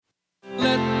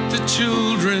the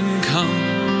children come.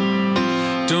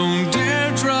 Don't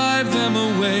dare drive them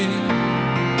away.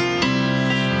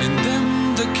 In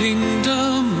them the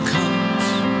kingdom comes.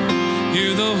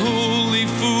 Hear the holy,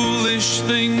 foolish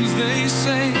things they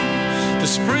say. The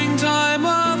springtime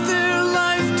of their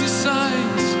life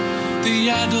decides the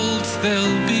adults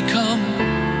they'll become.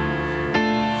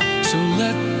 So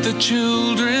let the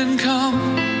children come.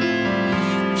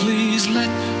 Please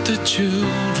let the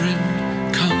children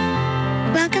come.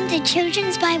 Welcome to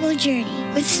Children's Bible Journey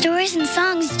with stories and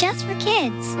songs just for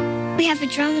kids. We have a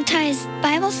dramatized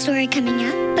Bible story coming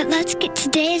up, but let's get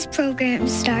today's program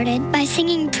started by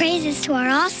singing praises to our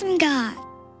awesome God.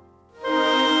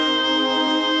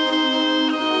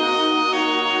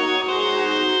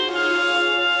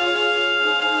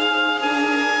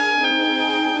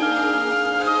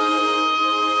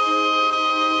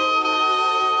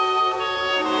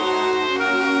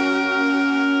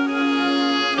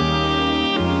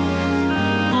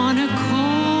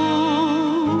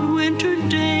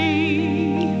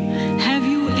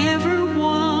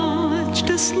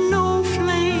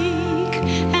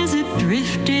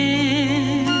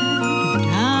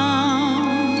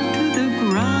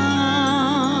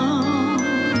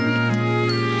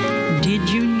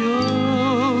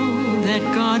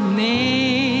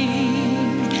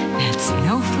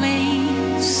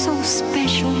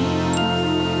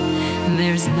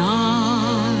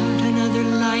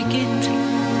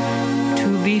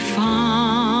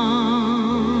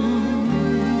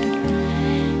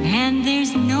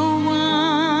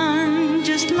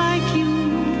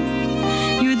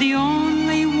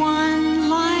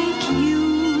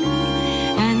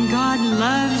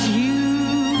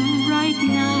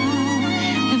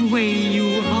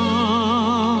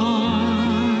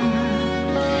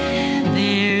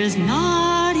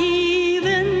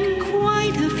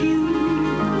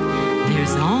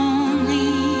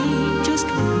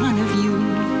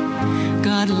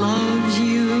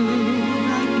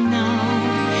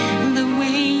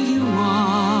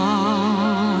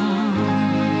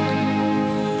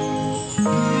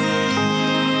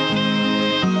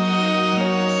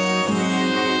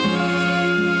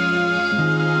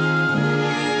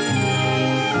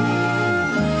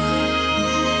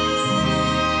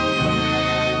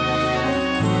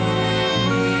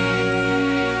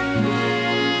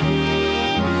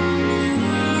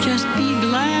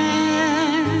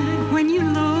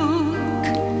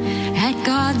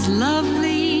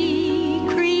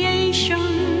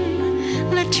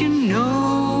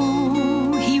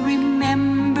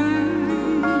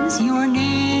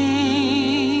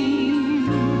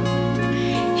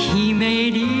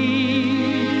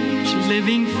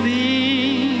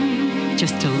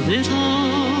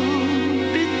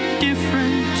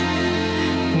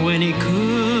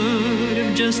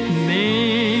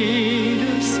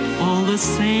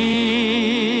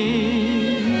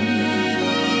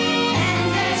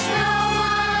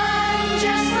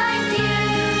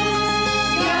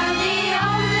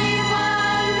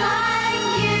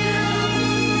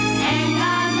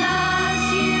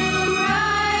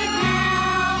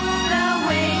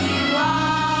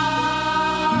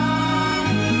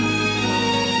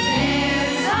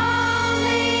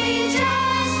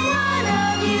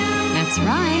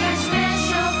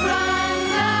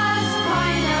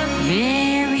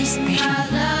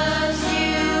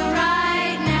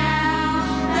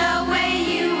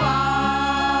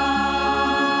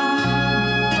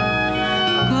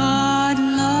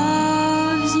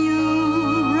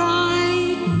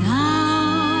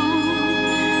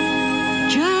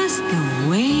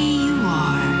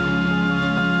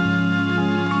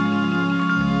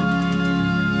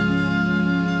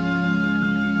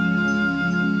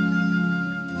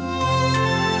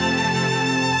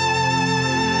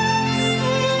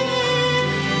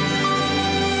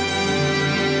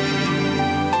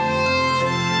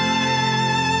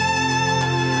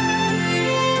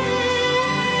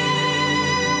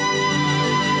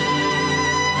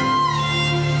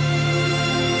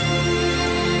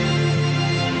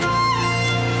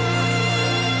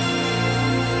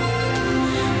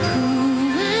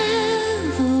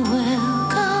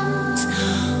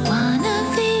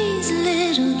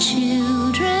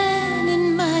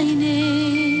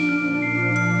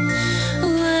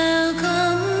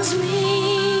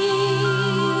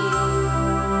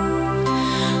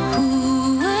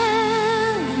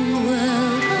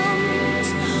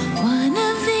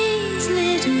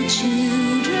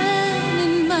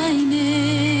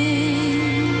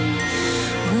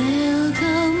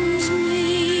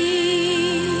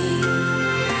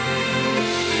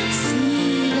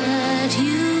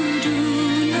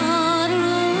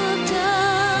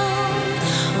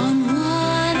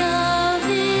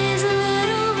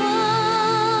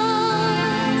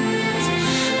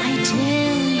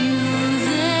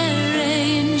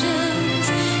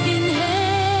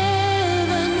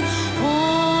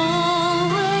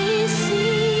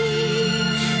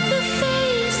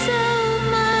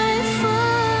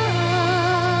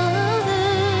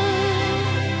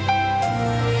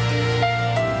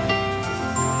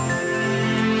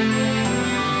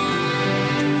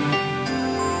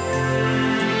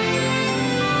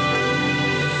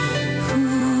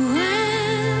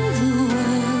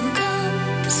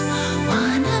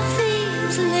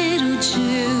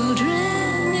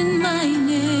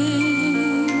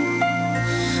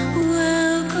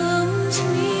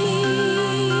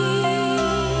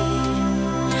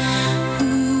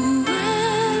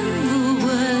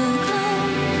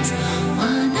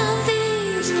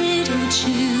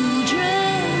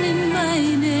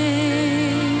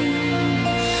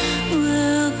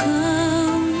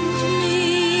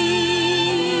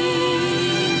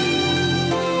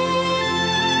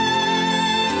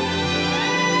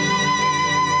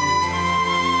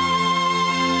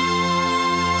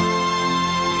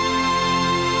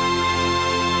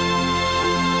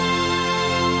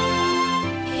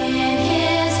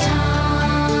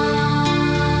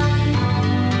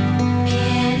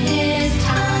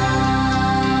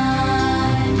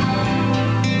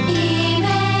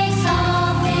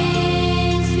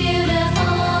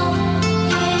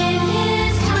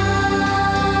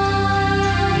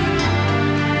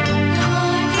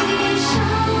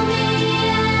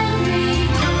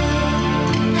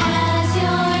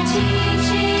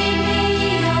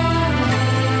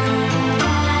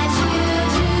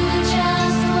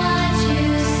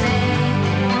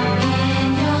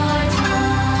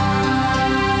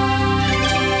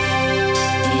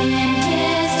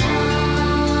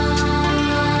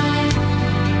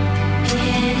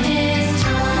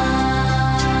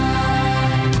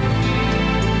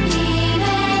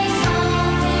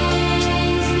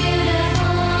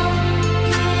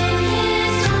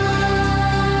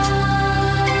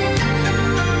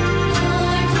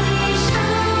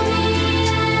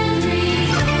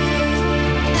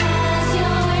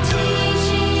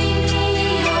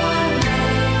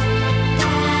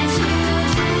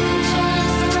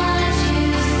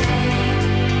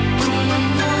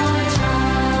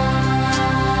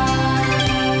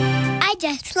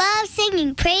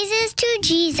 Praises to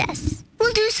Jesus.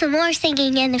 We'll do some more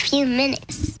singing in a few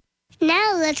minutes.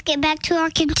 Now let's get back to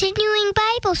our continuing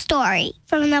Bible story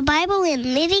from the Bible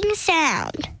in Living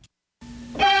Sound.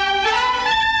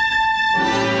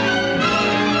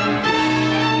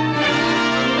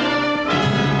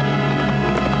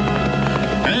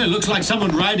 Hey, it looks like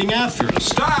someone riding after us.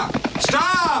 Stop!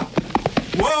 Stop!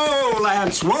 Whoa,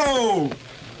 Lance, whoa!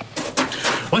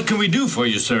 What can we do for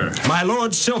you, sir? My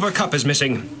lord's silver cup is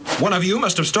missing. One of you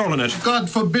must have stolen it. God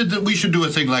forbid that we should do a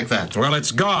thing like that. Well,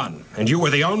 it's gone, and you were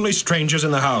the only strangers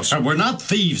in the house. We're not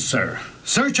thieves, sir.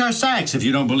 Search our sacks if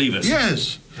you don't believe us.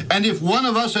 Yes, and if one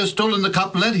of us has stolen the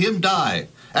cup, let him die.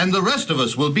 And the rest of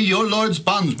us will be your lord's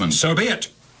bondsmen. So be it.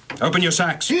 Open your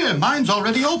sacks. Here, mine's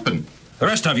already open. The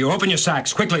rest of you, open your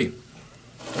sacks, quickly.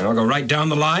 And I'll go right down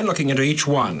the line, looking into each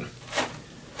one.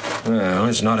 Well,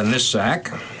 it's not in this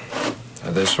sack.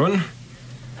 This one.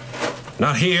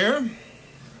 Not here.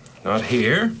 Not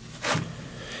here.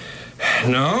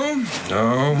 No.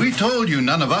 We told you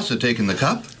none of us had taken the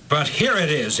cup. But here it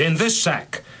is, in this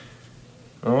sack.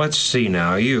 Well, let's see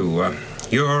now. You're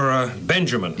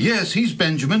Benjamin. Yes, he's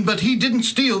Benjamin, but he didn't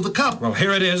steal the cup. Well,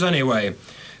 here it is anyway.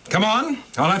 Come on.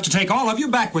 I'll have to take all of you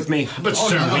back with me. But,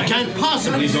 sir, we can't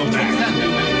possibly go back.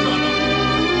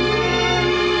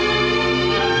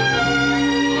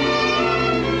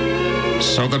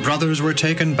 So the brothers were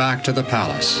taken back to the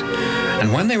palace.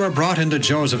 And when they were brought into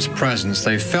Joseph's presence,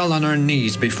 they fell on their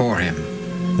knees before him.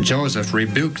 Joseph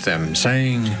rebuked them,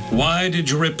 saying, Why did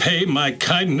you repay my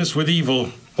kindness with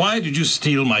evil? Why did you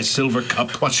steal my silver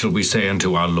cup? What shall we say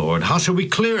unto our Lord? How shall we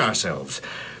clear ourselves?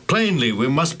 Plainly, we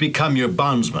must become your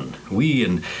bondsmen, we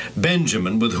and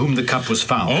Benjamin, with whom the cup was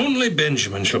found. Only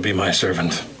Benjamin shall be my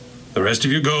servant. The rest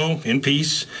of you go in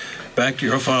peace, back to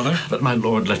your father. But my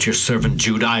lord, let your servant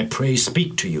Judah, I pray,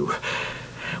 speak to you.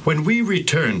 When we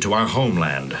returned to our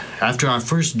homeland, after our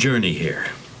first journey here,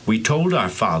 we told our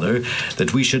father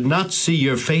that we should not see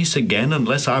your face again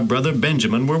unless our brother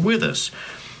Benjamin were with us.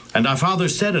 And our father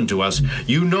said unto us,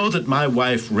 You know that my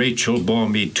wife Rachel bore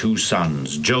me 2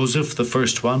 sons. Joseph, the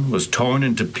first one, was torn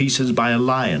into pieces by a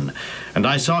lion, and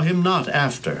I saw him not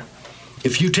after.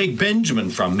 If you take Benjamin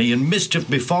from me, and mischief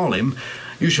befall him,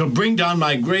 you shall bring down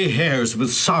my gray hairs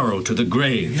with sorrow to the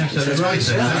grave. Yes, that's right.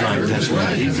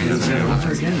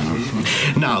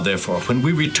 Now, therefore, when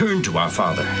we return to our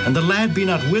father, and the lad be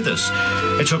not with us,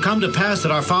 it shall come to pass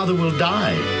that our father will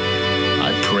die.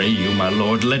 I pray you, my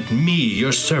lord, let me,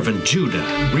 your servant Judah,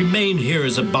 remain here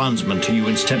as a bondsman to you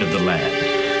instead of the lad.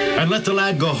 And let the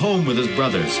lad go home with his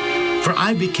brothers, for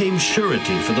I became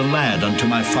surety for the lad unto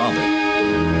my father.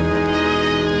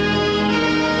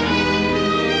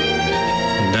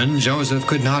 Then Joseph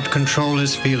could not control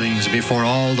his feelings before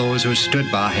all those who stood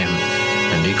by him.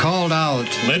 And he called out,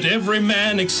 Let every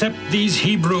man except these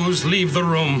Hebrews leave the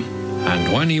room.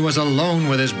 And when he was alone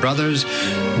with his brothers,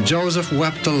 Joseph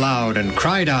wept aloud and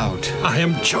cried out, I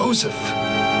am Joseph.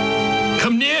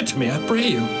 Come near to me, I pray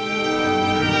you.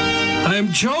 I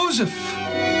am Joseph,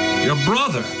 your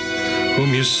brother,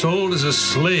 whom you sold as a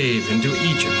slave into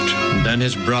Egypt. Then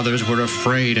his brothers were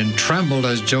afraid and trembled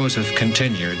as Joseph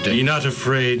continued, Be not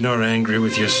afraid nor angry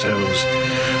with yourselves,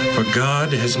 for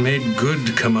God has made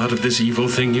good come out of this evil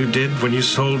thing you did when you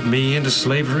sold me into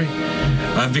slavery.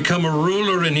 I've become a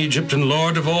ruler in Egypt and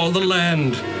lord of all the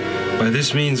land. By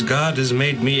this means God has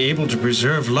made me able to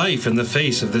preserve life in the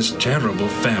face of this terrible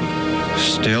famine.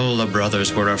 Still the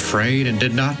brothers were afraid and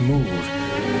did not move.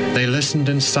 They listened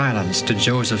in silence to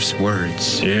Joseph's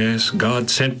words. Yes,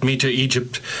 God sent me to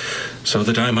Egypt so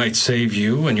that I might save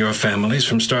you and your families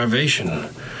from starvation.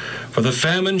 For the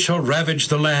famine shall ravage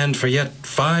the land for yet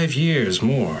 5 years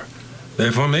more.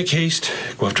 Therefore make haste,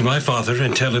 go up to my father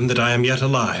and tell him that I am yet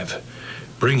alive.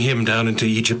 Bring him down into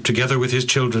Egypt together with his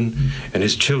children and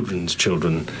his children's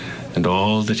children and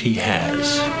all that he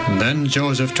has. Then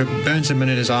Joseph took Benjamin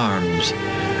in his arms,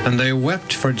 and they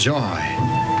wept for joy.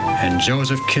 And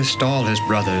Joseph kissed all his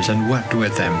brothers and wept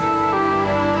with them.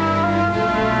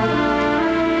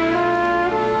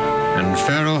 And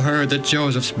Pharaoh heard that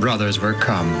Joseph's brothers were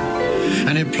come,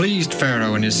 and it pleased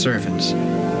Pharaoh and his servants.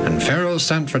 And Pharaoh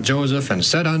sent for Joseph and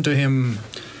said unto him,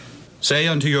 Say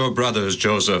unto your brothers,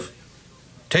 Joseph,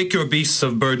 take your beasts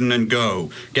of burden and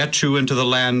go, get you into the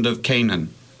land of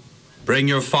Canaan. Bring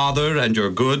your father and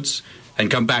your goods, and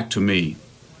come back to me.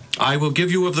 I will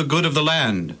give you of the good of the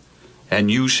land, and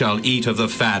you shall eat of the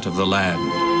fat of the land.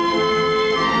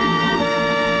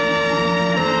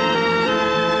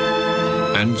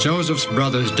 And Joseph's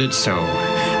brothers did so,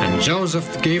 and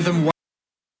Joseph gave them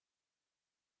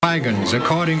wagons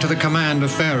according to the command of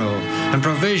Pharaoh, and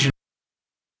provisions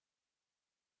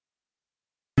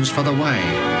for the way.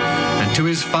 And to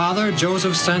his father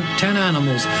Joseph sent 10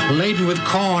 animals laden with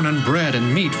corn and bread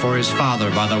and meat for his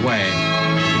father by the way.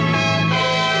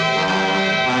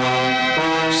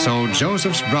 So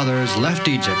Joseph's brothers left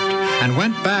Egypt and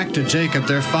went back to Jacob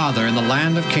their father in the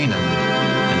land of Canaan,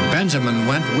 and Benjamin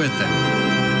went with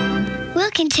them. We'll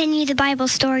continue the Bible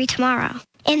story tomorrow.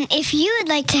 And if you would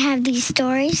like to have these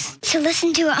stories to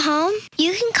listen to at home,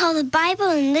 you can call the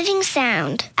Bible in Living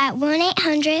Sound at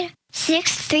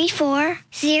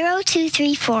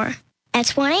 1-800-634-0234.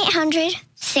 That's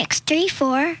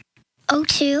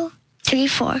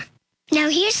 1-800-634-0234. Now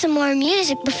here's some more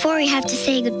music before we have to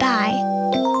say goodbye.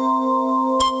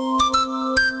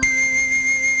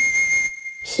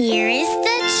 Here is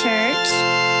the church.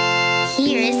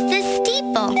 Here is the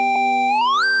steeple.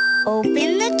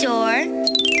 Open the door.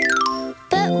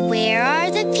 But where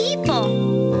are the people?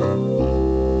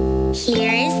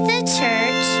 Here is the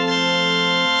church.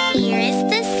 Here is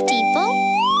the steeple.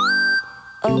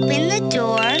 Open the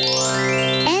door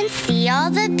and see all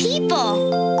the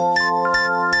people.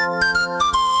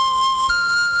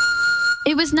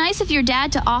 It was nice of your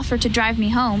dad to offer to drive me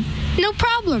home. No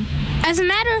problem. As a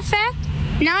matter of fact,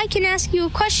 now I can ask you a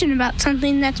question about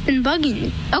something that's been bugging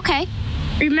you. Okay.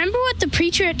 Remember what the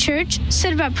preacher at church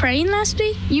said about praying last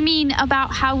week? You mean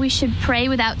about how we should pray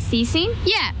without ceasing?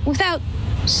 Yeah, without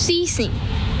ceasing.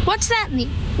 What's that mean?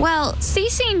 Well,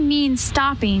 ceasing means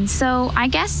stopping, so I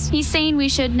guess he's saying we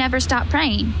should never stop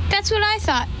praying. That's what I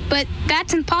thought, but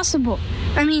that's impossible.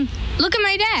 I mean, look at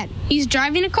my dad. He's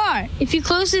driving a car. If he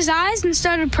closed his eyes and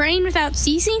started praying without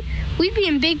ceasing, we'd be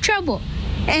in big trouble.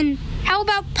 And how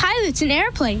about pilots in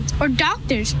airplanes or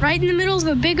doctors right in the middle of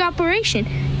a big operation?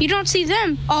 You don't see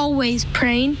them always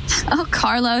praying. Oh,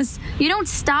 Carlos, you don't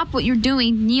stop what you're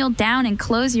doing, kneel down and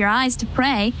close your eyes to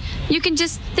pray. You can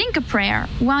just think a prayer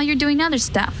while you're doing other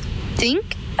stuff.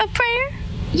 Think a prayer?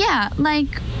 Yeah,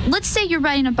 like, let's say you're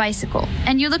riding a bicycle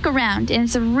and you look around and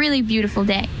it's a really beautiful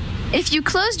day. If you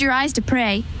closed your eyes to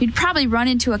pray, you'd probably run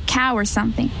into a cow or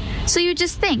something. So you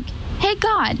just think, hey,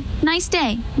 God, nice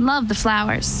day, love the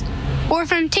flowers. Or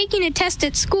if I'm taking a test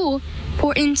at school,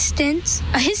 for instance,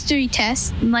 a history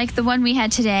test. Like the one we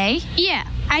had today? Yeah,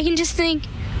 I can just think,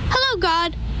 hello,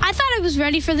 God, I thought I was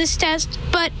ready for this test,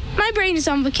 but my brain is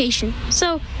on vacation.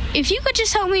 So if you could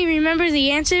just help me remember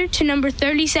the answer to number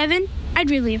 37, I'd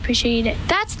really appreciate it.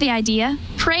 That's the idea.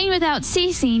 Praying without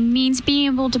ceasing means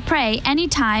being able to pray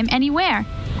anytime, anywhere.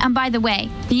 And by the way,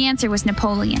 the answer was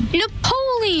Napoleon.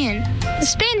 Napoleon! The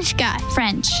Spanish guy.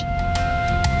 French.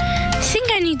 I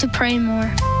think I need to pray more.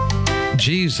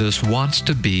 Jesus wants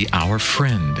to be our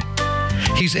friend.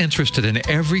 He's interested in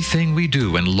everything we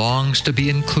do and longs to be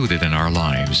included in our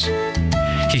lives.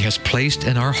 He has placed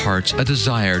in our hearts a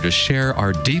desire to share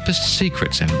our deepest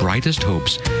secrets and brightest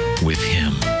hopes with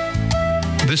Him.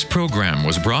 This program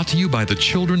was brought to you by the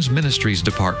Children's Ministries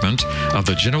Department of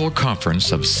the General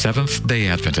Conference of Seventh-day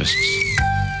Adventists.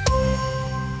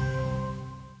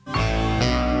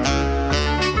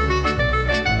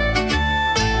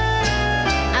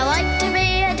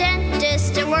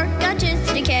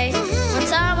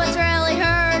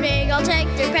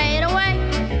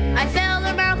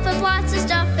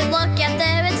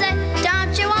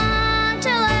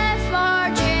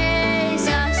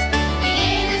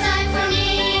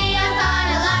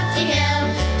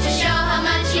 To show how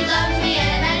much he loves me,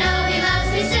 and I know he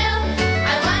loves me still.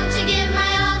 I want to give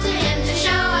my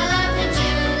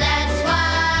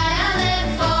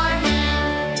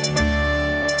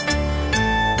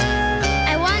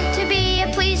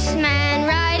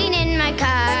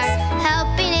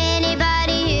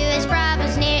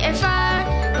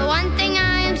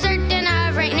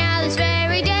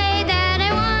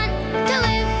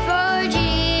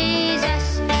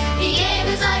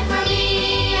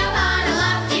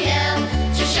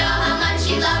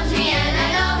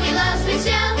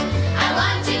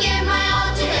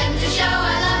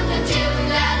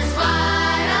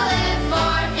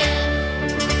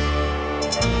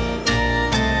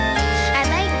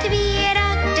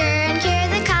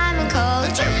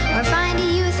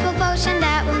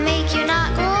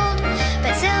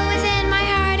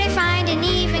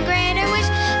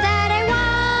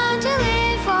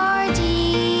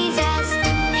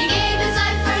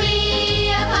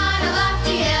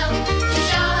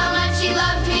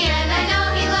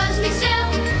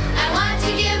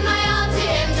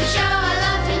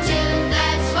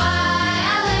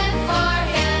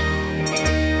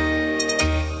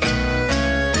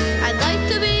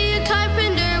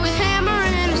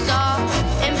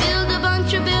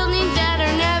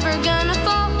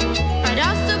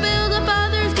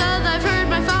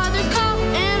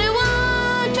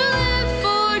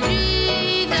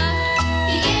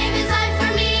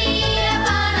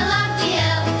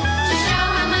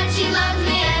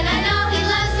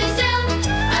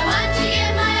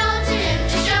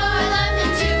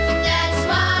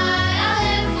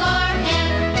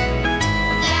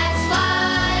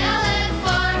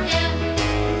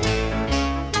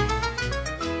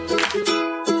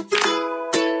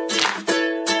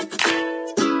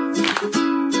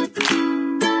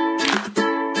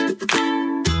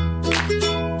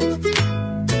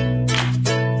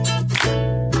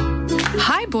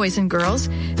boys and girls.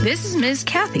 This is Ms.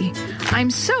 Kathy.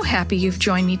 I'm so happy you've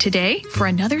joined me today for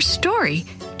another story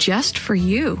just for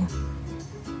you.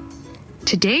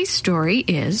 Today's story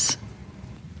is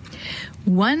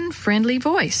One Friendly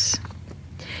Voice.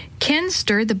 Ken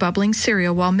stirred the bubbling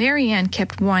cereal while Mary Ann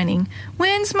kept whining,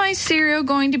 "When's my cereal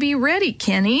going to be ready,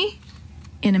 Kenny?"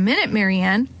 "In a minute, Mary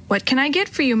Ann. What can I get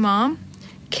for you, Mom?"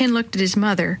 Ken looked at his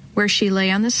mother, where she lay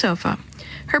on the sofa.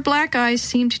 Her black eyes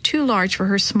seemed too large for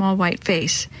her small white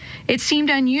face. It seemed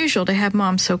unusual to have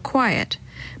Mom so quiet.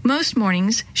 Most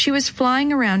mornings, she was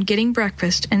flying around getting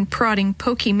breakfast and prodding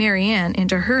Pokey Mary Ann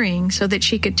into hurrying so that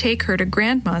she could take her to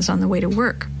Grandma's on the way to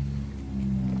work.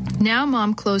 Now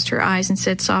Mom closed her eyes and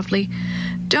said softly,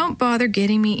 "Don't bother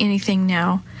getting me anything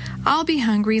now. I'll be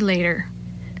hungry later."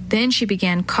 Then she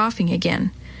began coughing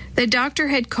again. The doctor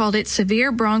had called it severe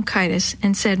bronchitis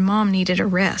and said Mom needed a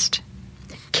rest.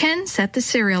 Ken set the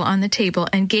cereal on the table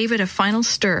and gave it a final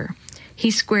stir. He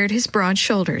squared his broad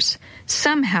shoulders.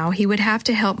 Somehow he would have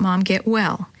to help Mom get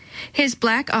well. His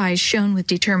black eyes shone with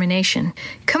determination.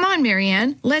 "Come on, Mary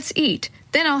Ann, let's eat.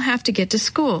 Then I'll have to get to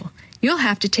school. You'll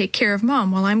have to take care of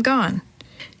Mom while I'm gone."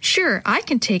 "Sure, I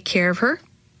can take care of her."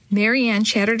 Mary Ann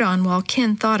chattered on while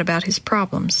Ken thought about his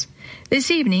problems.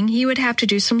 This evening he would have to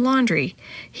do some laundry.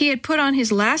 He had put on his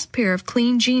last pair of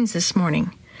clean jeans this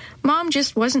morning. Mom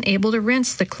just wasn't able to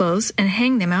rinse the clothes and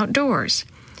hang them outdoors.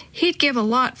 He'd give a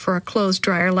lot for a clothes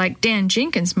dryer like Dan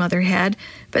Jenkins' mother had,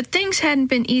 but things hadn't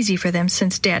been easy for them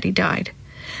since Daddy died.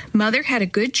 Mother had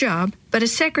a good job, but a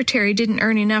secretary didn't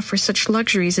earn enough for such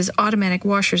luxuries as automatic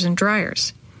washers and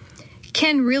dryers.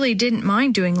 Ken really didn't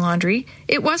mind doing laundry.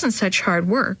 It wasn't such hard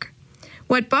work.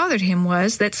 What bothered him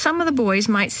was that some of the boys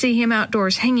might see him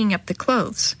outdoors hanging up the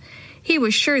clothes. He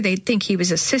was sure they'd think he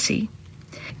was a sissy.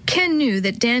 Ken knew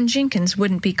that Dan Jenkins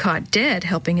wouldn't be caught dead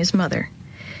helping his mother.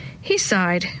 He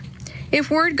sighed. If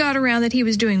word got around that he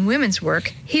was doing women's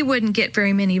work, he wouldn't get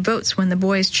very many votes when the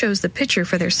boys chose the pitcher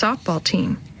for their softball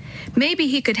team. Maybe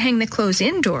he could hang the clothes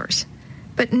indoors.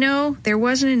 But no, there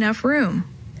wasn't enough room.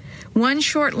 One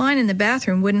short line in the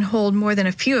bathroom wouldn't hold more than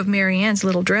a few of Mary Ann's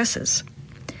little dresses.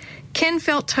 Ken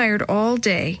felt tired all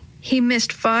day. He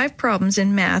missed 5 problems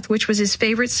in math, which was his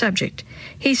favorite subject.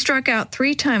 He struck out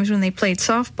 3 times when they played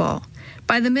softball.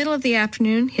 By the middle of the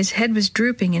afternoon, his head was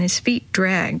drooping and his feet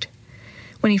dragged.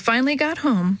 When he finally got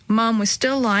home, Mom was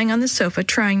still lying on the sofa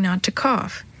trying not to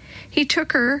cough. He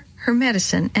took her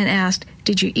medicine and asked,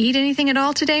 "Did you eat anything at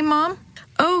all today, Mom?"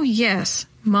 "Oh, yes."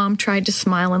 Mom tried to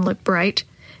smile and look bright.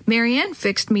 "Mary Ann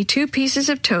fixed me 2 pieces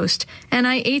of toast, and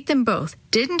I ate them both.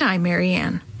 Didn't I, Mary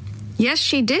Ann?" "Yes,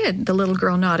 she did," the little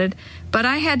girl nodded, "but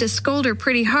I had to scold her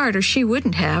pretty hard or she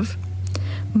wouldn't have."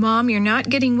 "Mom, you're not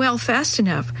getting well fast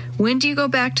enough. When do you go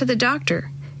back to the doctor?"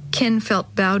 Ken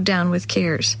felt bowed down with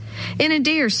cares. "In a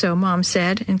day or so," Mom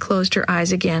said, and closed her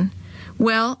eyes again.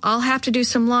 "Well, I'll have to do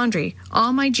some laundry.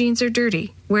 All my jeans are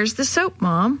dirty. Where's the soap,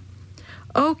 Mom?"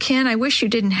 "Oh, Ken, I wish you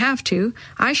didn't have to.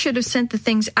 I should have sent the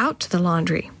things out to the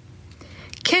laundry."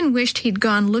 Ken wished he'd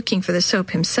gone looking for the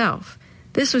soap himself.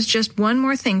 This was just one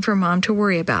more thing for Mom to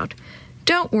worry about.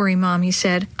 "Don't worry, Mom," he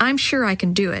said. "I'm sure I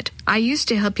can do it. I used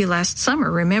to help you last summer,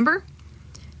 remember?"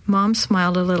 Mom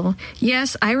smiled a little.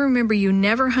 "Yes, I remember you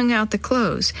never hung out the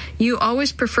clothes. You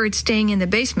always preferred staying in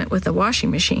the basement with the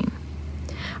washing machine."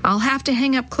 "I'll have to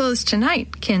hang up clothes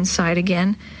tonight," Ken sighed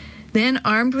again. Then,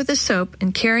 armed with the soap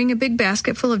and carrying a big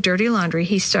basket full of dirty laundry,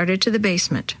 he started to the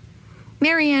basement.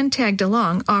 Mary Ann tagged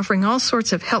along, offering all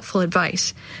sorts of helpful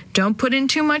advice. "Don't put in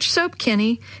too much soap,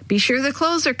 Kenny. Be sure the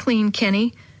clothes are clean,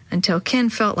 Kenny," until Ken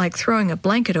felt like throwing a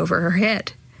blanket over her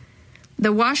head.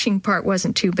 The washing part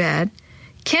wasn't too bad.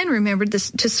 Ken remembered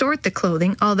to sort the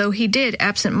clothing, although he did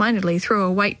absent-mindedly throw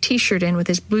a white T-shirt in with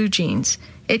his blue jeans.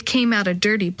 It came out a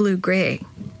dirty blue-gray.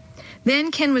 Then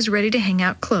Ken was ready to hang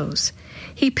out clothes.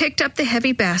 He picked up the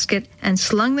heavy basket and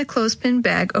slung the clothespin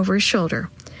bag over his shoulder.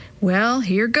 "Well,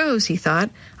 here goes," he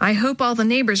thought. "I hope all the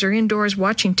neighbors are indoors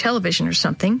watching television or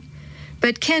something."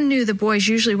 But Ken knew the boys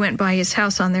usually went by his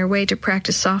house on their way to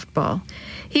practice softball.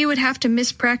 He would have to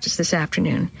miss practice this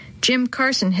afternoon. Jim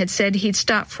Carson had said he'd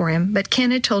stop for him, but Ken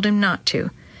had told him not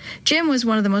to. Jim was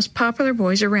one of the most popular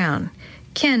boys around.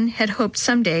 Ken had hoped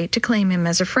someday to claim him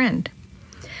as a friend.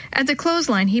 At the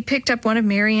clothesline, he picked up one of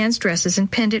Mary Ann's dresses and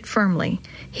pinned it firmly.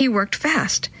 He worked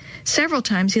fast. Several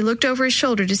times he looked over his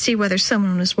shoulder to see whether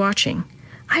someone was watching.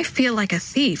 "I feel like a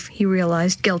thief," he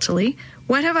realized guiltily.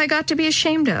 "What have I got to be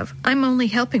ashamed of? I'm only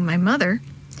helping my mother."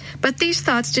 But these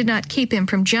thoughts did not keep him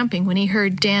from jumping when he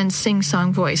heard Dan's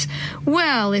sing-song voice.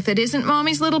 "Well, if it isn't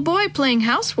Mommy's little boy playing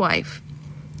housewife."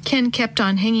 Ken kept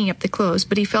on hanging up the clothes,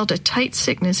 but he felt a tight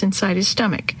sickness inside his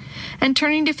stomach. And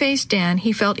turning to face Dan,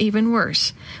 he felt even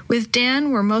worse. With Dan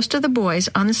were most of the boys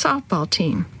on the softball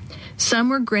team. Some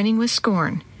were grinning with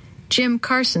scorn. Jim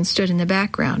Carson stood in the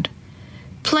background.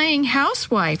 "Playing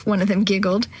housewife," one of them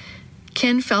giggled.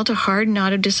 Ken felt a hard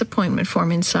knot of disappointment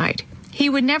form inside. He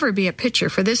would never be a pitcher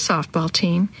for this softball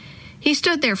team. He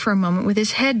stood there for a moment with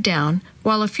his head down,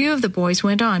 while a few of the boys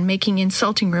went on making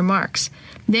insulting remarks.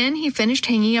 Then he finished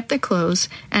hanging up the clothes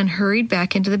and hurried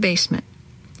back into the basement.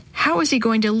 How was he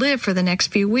going to live for the next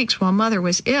few weeks while Mother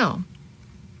was ill?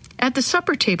 At the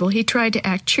supper table, he tried to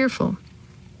act cheerful.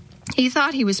 He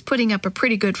thought he was putting up a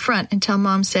pretty good front until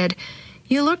Mom said,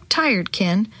 "You look tired,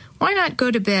 Ken. Why not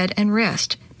go to bed and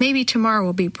rest? Maybe tomorrow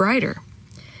will be brighter."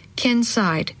 Ken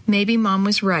sighed. Maybe Mom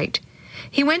was right.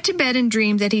 He went to bed and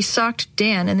dreamed that he socked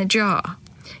Dan in the jaw.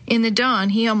 In the dawn,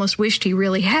 he almost wished he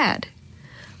really had.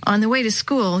 On the way to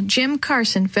school, Jim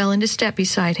Carson fell into step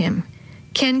beside him.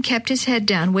 Ken kept his head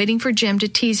down, waiting for Jim to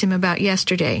tease him about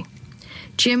yesterday.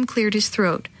 Jim cleared his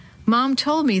throat. "Mom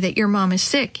told me that your mom is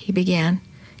sick," he began.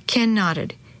 Ken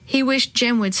nodded. He wished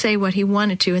Jim would say what he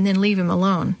wanted to and then leave him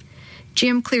alone.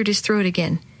 Jim cleared his throat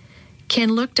again. Ken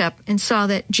looked up and saw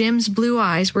that Jim's blue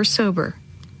eyes were sober.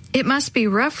 "It must be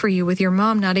rough for you with your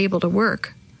mom not able to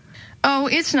work." "Oh,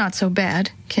 it's not so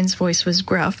bad." Ken's voice was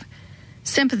gruff.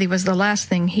 Sympathy was the last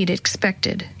thing he'd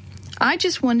expected. "I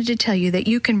just wanted to tell you that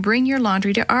you can bring your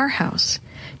laundry to our house."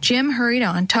 Jim hurried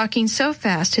on, talking so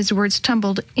fast his words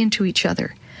tumbled into each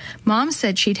other. "Mom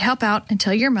said she'd help out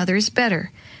until your mother is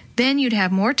better. Then you'd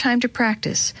have more time to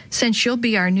practice, since you'll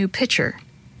be our new pitcher."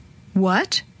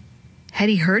 What? Had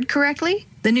he heard correctly?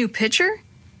 The new pitcher?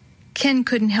 Ken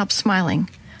couldn't help smiling.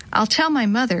 "I'll tell my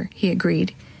mother," he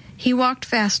agreed. He walked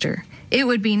faster. It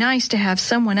would be nice to have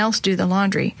someone else do the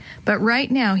laundry, but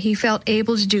right now he felt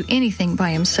able to do anything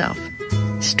by himself.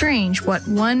 Strange what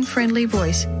one friendly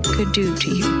voice could do to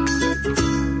you.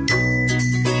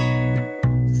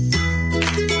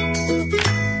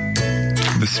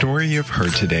 The story you've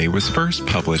heard today was first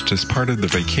published as part of the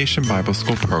Vacation Bible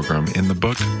School program in the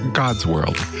book God's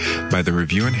World by the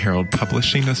Review and Herald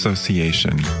Publishing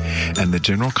Association and the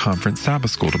General Conference Sabbath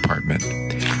School Department.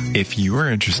 If you are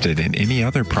interested in any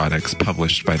other products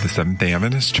published by the Seventh-day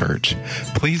Adventist Church,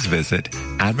 please visit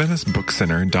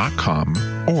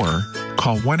AdventistBookCenter.com or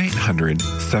call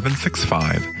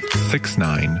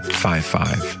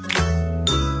 1-800-765-6955.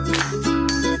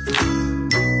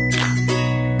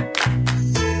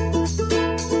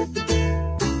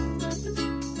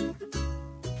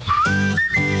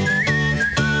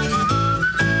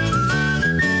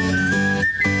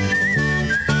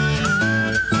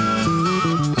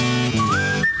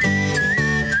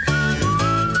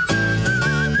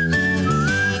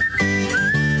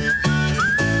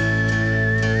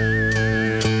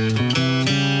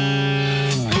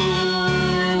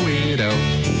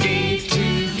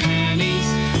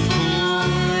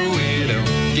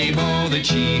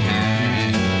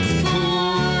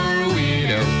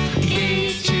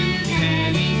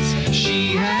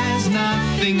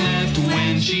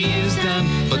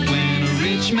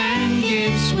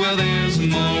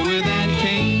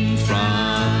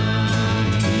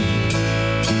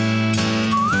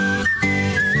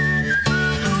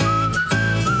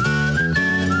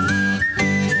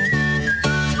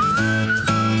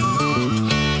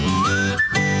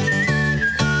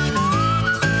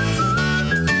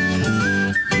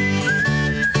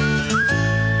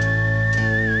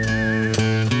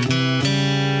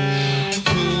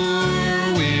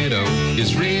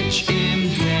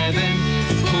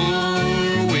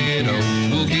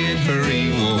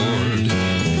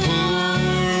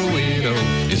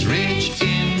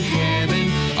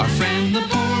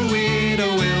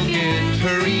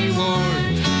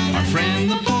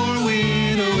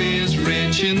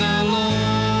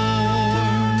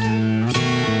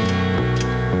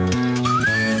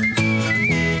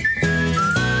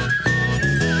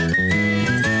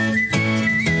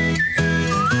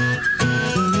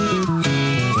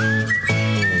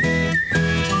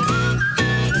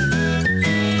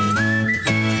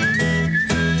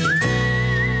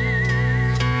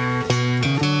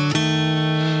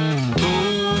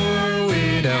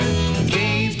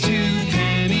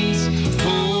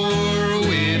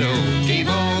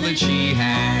 She had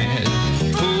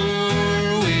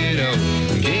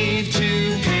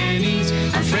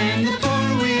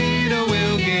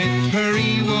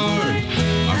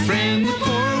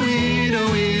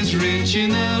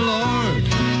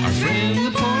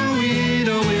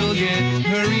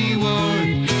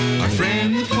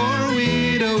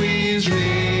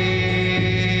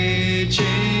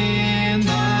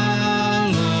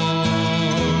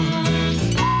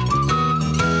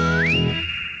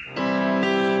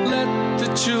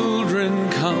the children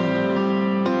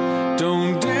come.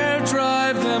 Don't dare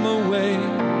drive them away.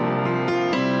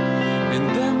 In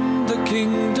them the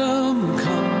kingdom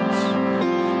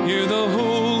comes. Hear the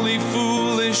holy,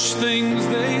 foolish things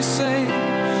they say.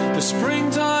 The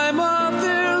springtime of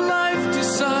their life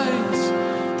decides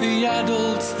the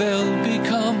adults they'll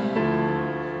become.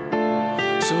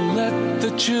 So let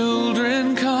the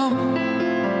children come.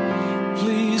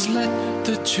 Please let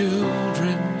the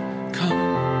children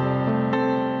come.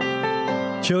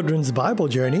 Children's Bible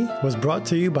Journey was brought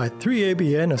to you by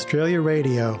 3ABN Australia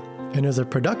Radio and is a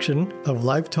production of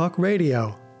Live Talk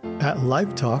Radio at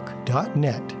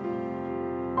livetalk.net.